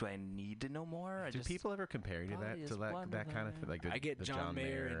like, do I need to know more? Do people ever compare you to that kind of thing? Like I get the John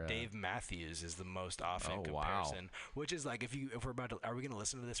Mayer and Dave Matthews is the most often comparison. Which is like, if we're about to, are we going to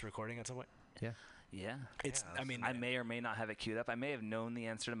listen to this recording at some point? Yeah. Yeah. I mean, I may or may not have it queued up. I may have known the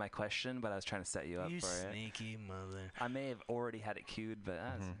answer to my question, but I was trying to set you up for it. You sneaky mother. I may have already had it queued, but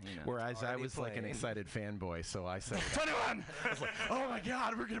you know. Whereas I was like an excited fanboy, so I said 21. I was like, oh my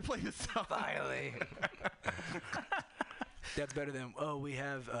god, we're gonna play this song finally. That's better than we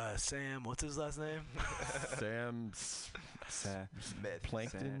have Sam. What's his last name? Sam Smith.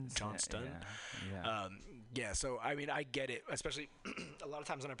 Plankton. Johnston. Yeah. Yeah, so I mean, I get it. Especially a lot of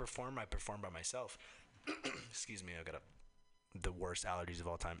times when I perform by myself. Excuse me, I've got the worst allergies of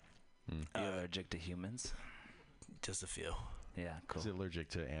all time. You allergic to humans? Just a few. Yeah, cool. He's allergic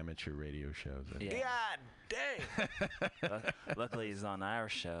to amateur radio shows. Yeah. God dang. Luckily, he's on our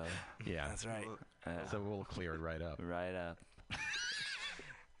show. Yeah, that's right. So we'll clear it right up. Right up.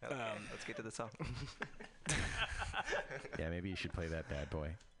 Okay, let's get to the song. Yeah, maybe you should play that bad boy.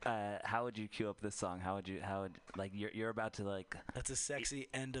 How would you cue up this song? How would like you're about to like? That's a sexy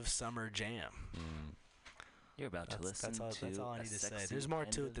end of summer jam. You're about to listen to. That's all I need to say. There's more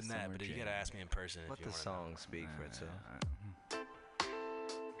to it than that, but you gotta ask me in person. Let the song speak for itself.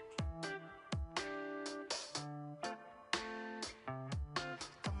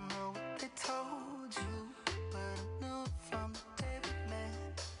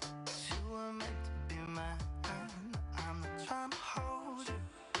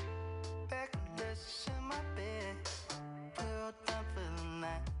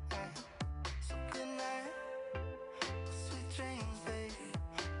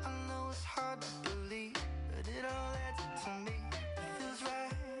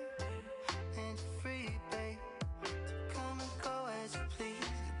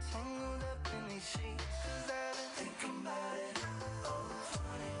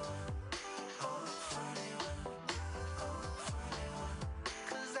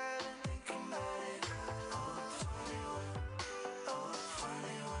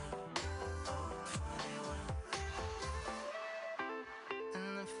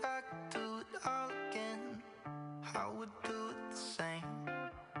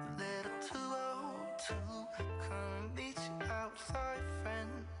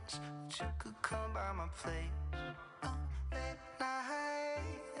 Come by my place late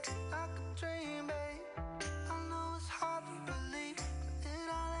night. I could dream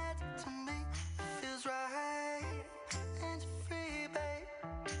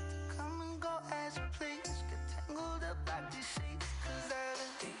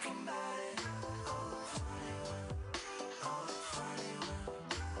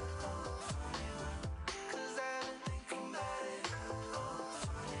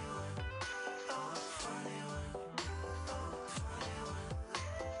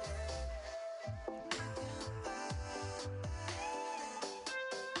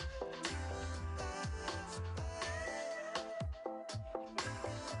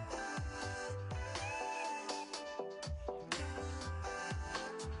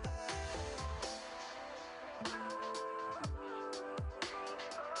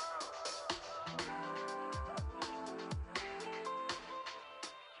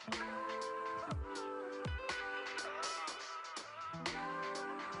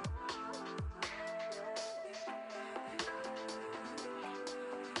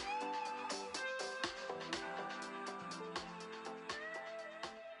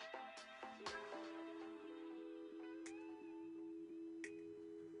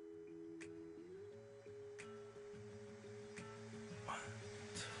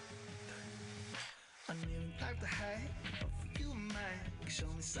the height. Oh, for you and mine, you can show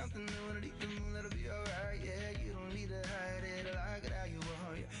me something new underneath the moon, that'll be alright. Yeah, you don't need to hide it. I like it how you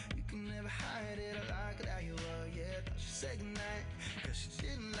are. Yeah, you can never hide it. I like it how you are. Yeah, thought she said goodnight, cause she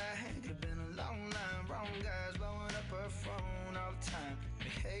didn't like. Could've been a long line, wrong guys blowing up her phone all the time. But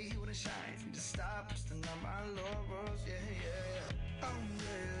hey, he wouldn't shine. He just stopped busting on my laurels. Yeah, yeah, yeah. Oh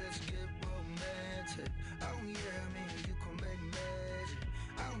yeah, let's get romantic. Oh yeah, me and you can make magic.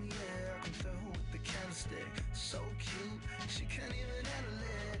 Oh yeah, I come through with the candlestick. So cute, she can't even handle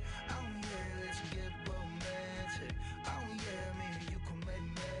it. Oh yeah, let's get romantic. Oh yeah, me and you can make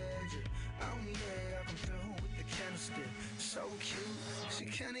magic. Oh yeah, I come through with the candlestick. So cute, she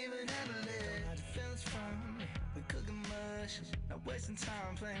can't even handle it. How'd you feel it's from me? We cooking mushes, not wasting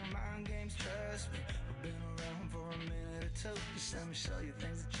time playing mind games, trust me. We've been around for a minute or two. Just let me show you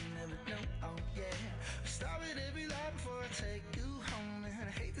things that you never knew. Oh yeah, stop it every light before I take you home. And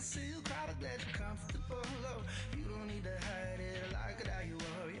I hate to see you cry, but glad you're comfortable. Oh, you don't need to hide it, I like it how you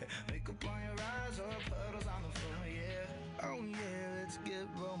are. Yeah, makeup on your eyes or puddles on the floor. Yeah, oh yeah, let's get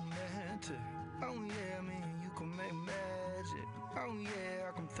romantic. Oh yeah, me and you can make magic. Oh yeah,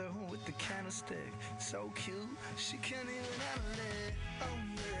 I come through with the candlestick. So cute, she can't even handle it. Oh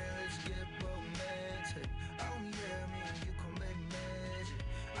yeah, let's get romantic. Oh yeah, me and you can make magic.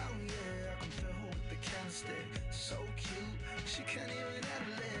 Oh yeah, I come through with the candlestick. So cute, she can't even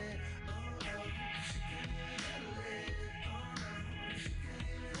handle it. Oh no, she can't even handle it. Oh no, she can't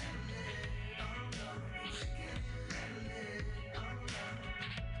even handle it. Oh no, she can't even handle it. Oh no.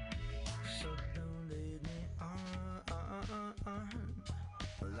 So don't lead me on.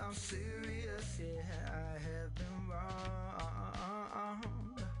 Well, I'm serious, yeah, I have been wrong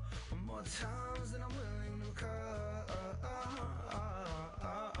more times than I'm willing to call.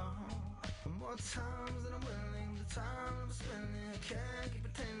 More times than I'm willing to time I'm spending. I can't keep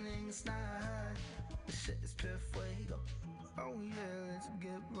pretending it's not. This shit is pure fuego. Oh yeah, let's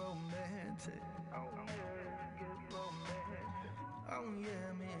get romantic. Oh yeah, let's get romantic. Oh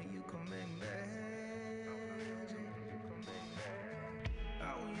yeah, me and you can make magic. Oh yeah,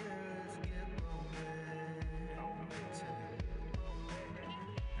 let's get romantic.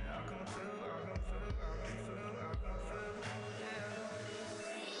 I can feel, yeah.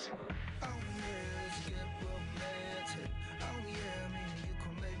 Oh yeah, let's get romantic. Oh yeah, me and you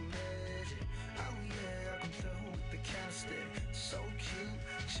can make magic. Oh yeah, I come through with the candlestick. So cute,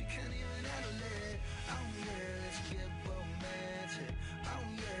 she can't even handle it. Oh yeah, let's get romantic. Oh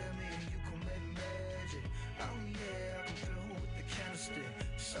yeah, me and you can make magic. Oh yeah, I come through with the candlestick.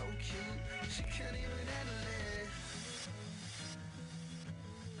 So cute, she can't even handle it.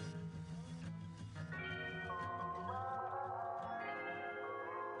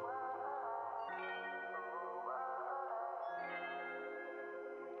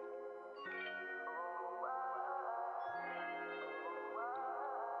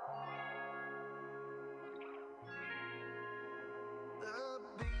 The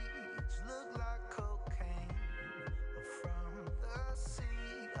beach look like cocaine from the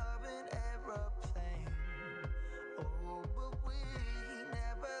seat of an aeroplane.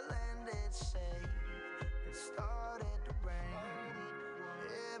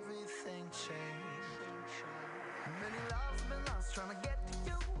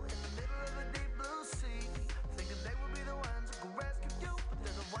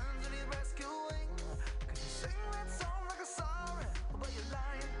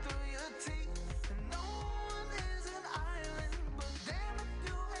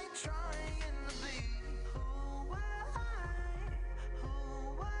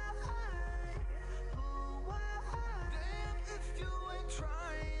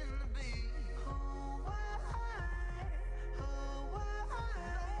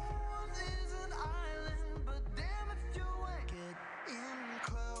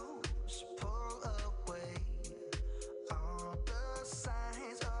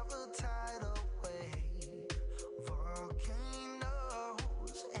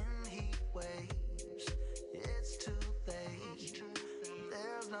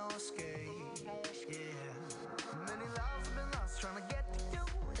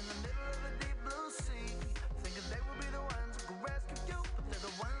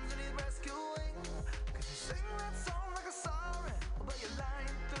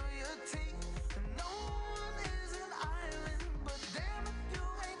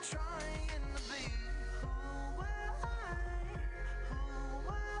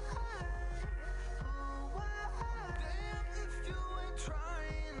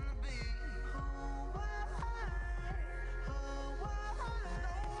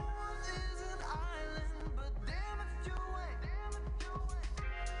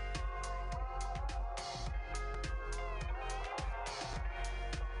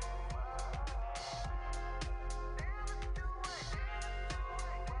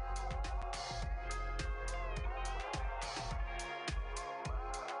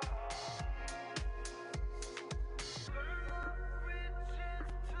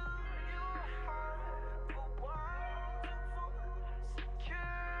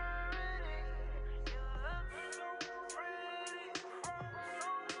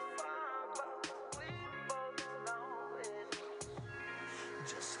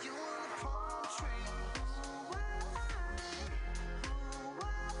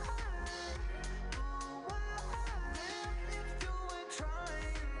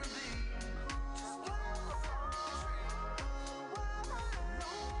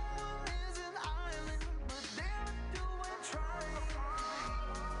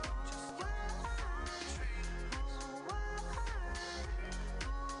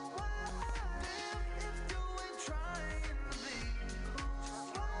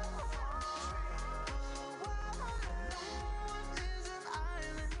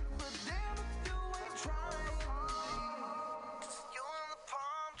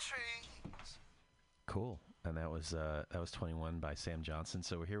 Cool. And that was 21 by Sam Johnson.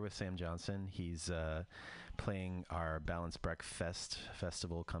 So we're here with Sam Johnson. He's playing our Balance Breakfast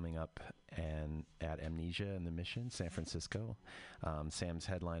Festival coming up and at Amnesia in the Mission, San Francisco. Sam's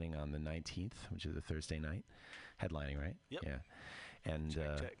headlining on the 19th, which is a Thursday night. Headlining, right? Yep. Yeah. And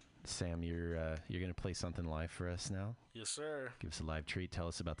check. Sam, you're going to play something live for us now? Yes, sir. Give us a live treat. Tell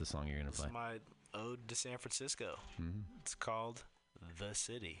us about the song you're going to play. It's my ode to San Francisco. Mm-hmm. It's called The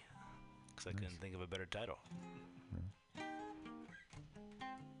City, because I couldn't think of a better title.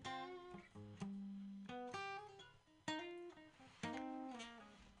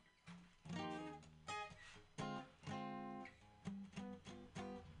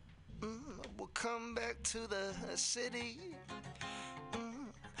 We'll come back to the city.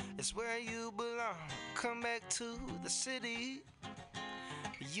 It's where you belong. Come back to the city.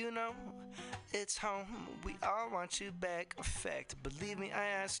 You know, it's home. We all want you back. In fact, believe me, I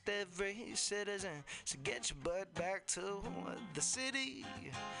asked every citizen to get your butt back to the city.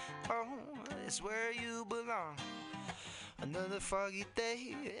 Oh, it's where you belong. Another foggy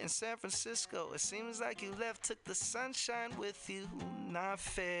day in San Francisco. It seems like you left, took the sunshine with you. Not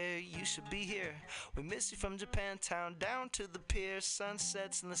fair, you should be here. We miss you from Japantown down to the pier.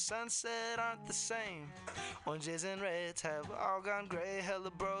 Sunsets and the sunset aren't the same. Oranges and reds have all gone gray.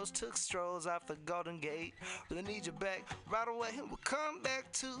 Hella bros took strolls off the Golden Gate. Really need you back right away. We'll come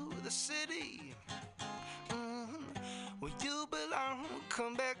back to the city. Where you belong.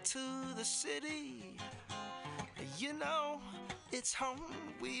 Come back to the city. You know, it's home,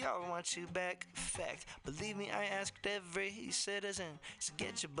 we all want you back. Fact, believe me, I asked every citizen to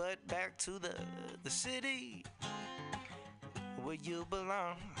get your butt back to the city where you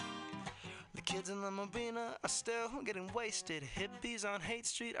belong. The kids in the marina are still getting wasted. Hippies on Haight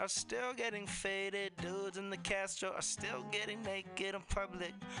Street are still getting faded. Dudes in the Castro are still getting naked in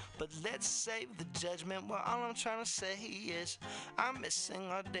public. But let's save the judgment. Well, all I'm trying to say is I'm missing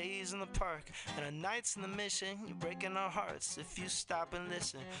our days in the park and our nights in the Mission. You're breaking our hearts if you stop and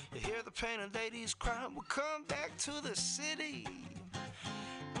listen. You hear the painted ladies cry. We'll come back to the city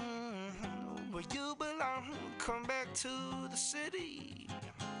where you belong. Come back to the city.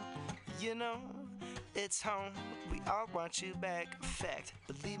 You know, it's home, we all want you back. Fact,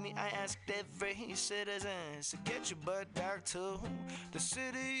 believe me, I asked every citizen to get your butt back to the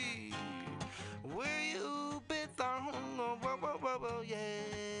city where you belong. Oh, whoa, whoa, whoa, whoa, yeah,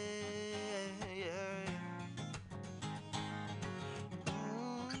 yeah.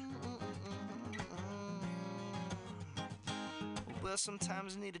 Well,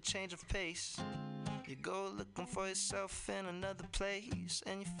 sometimes you need a change of pace. You go looking for yourself in another place,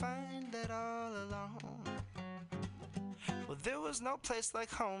 and you find that all alone. Well, there was no place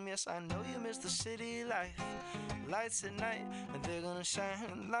like home. Yes, I know you miss the city life. Lights at night, and they're gonna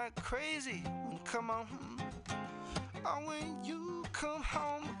shine like crazy when you come home. Oh, when you come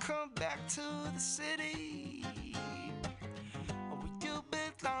home, come back to the city. Oh, where you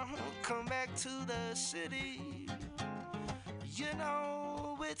belong, come back to the city. You know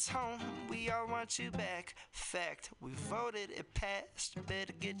it's home, we all want you back. Fact, we voted, it passed. You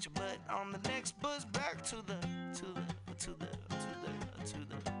better get your butt on the next bus back to the.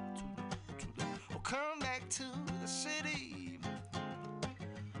 Oh, come back to the city.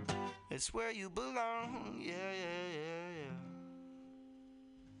 It's where you belong. Yeah, yeah, yeah,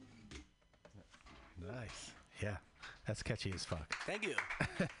 yeah. Nice. Yeah, that's catchy as fuck. Thank you.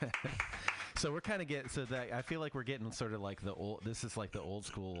 So we're kind of getting, so that I feel like we're getting sort of like the old, this is like the old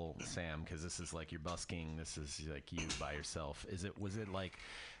school Sam, because this is like you're busking, this is like you by yourself. Was it like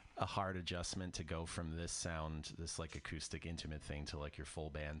a hard adjustment to go from this sound, this like acoustic intimate thing, to like your full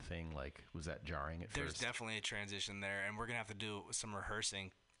band thing? Like, was that jarring at There's first? definitely a transition there, and we're going to have to do some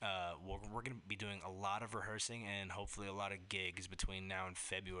rehearsing. We're going to be doing a lot of rehearsing and hopefully a lot of gigs between now and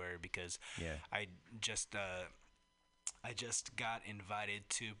February, because I just got invited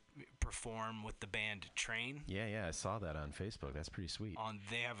to perform with the band Train. Yeah, I saw that on Facebook. That's pretty sweet.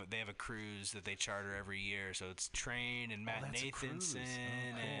 They have a cruise that they charter every year, so it's Train and Matt Nathanson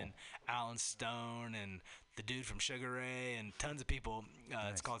and Alan Stone and the dude from Sugar Ray and tons of people.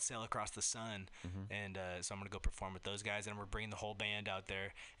 Nice. It's called Sail Across the Sun, and so I'm gonna go perform with those guys, and we're bringing the whole band out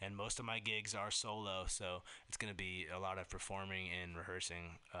there. And most of my gigs are solo, so it's gonna be a lot of performing and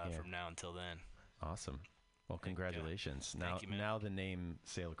rehearsing from now until then. Awesome. Well, congratulations. Thank you, man. Now the name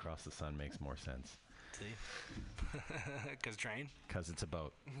Sail Across the Sun makes more sense. See? Because Train? Because it's a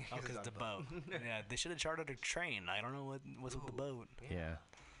boat. Oh, because it's a boat. Yeah, they should have chartered a train. I don't know what's with the boat. Yeah.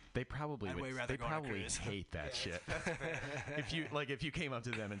 They probably I'd way rather they go on a probably cruise. hate that shit. if you came up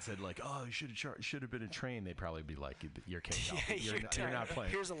to them and said like, oh, you should have been a train, they'd probably be like, you're kicked off. You're not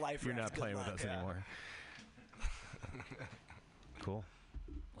playing. Here's a life You're raft. not playing with us anymore. Cool.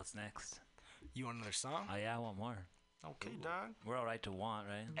 What's next? You want another song? Oh yeah, I want more. Okay, dog. We're all right to want,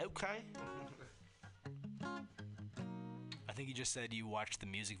 right? Okay. I think you just said you watched the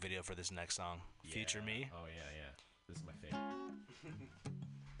music video for this next song, Future Me. Oh yeah. This is my favorite.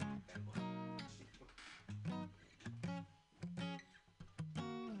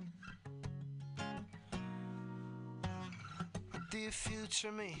 Dear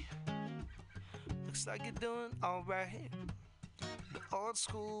future me, looks like you're doing alright. The old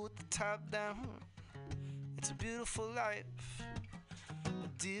school with the top down, it's a beautiful life.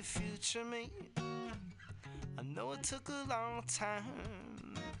 Dear future me, I know it took a long time,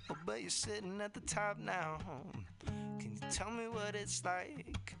 but you're sitting at the top now. Can you tell me what it's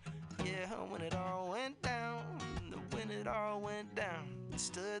like? Yeah, when it all went down, when it all went down. You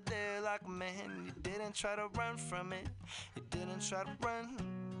stood there like a man, you didn't try to run from it, you didn't try to run.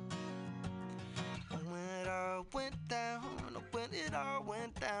 When it all went down, when it all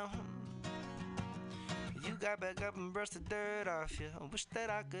went down, you got back up and brushed the dirt off you. I wish that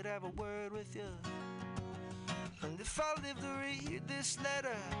I could have a word with you. And if I live to read this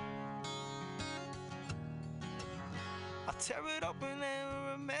letter, I'll tear it open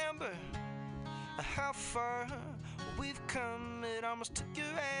and remember how far we've come. It almost took your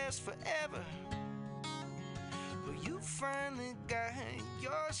ass forever, but you finally got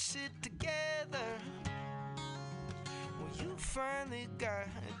your shit together. Well, you finally got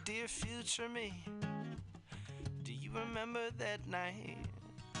dear future me. Do you remember that night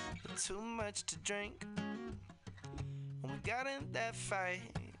with too much to drink? When we got in that fight,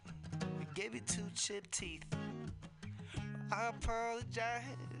 we gave you 2 chipped teeth. I apologize,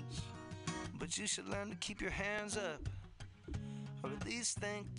 but you should learn to keep your hands up, or at least think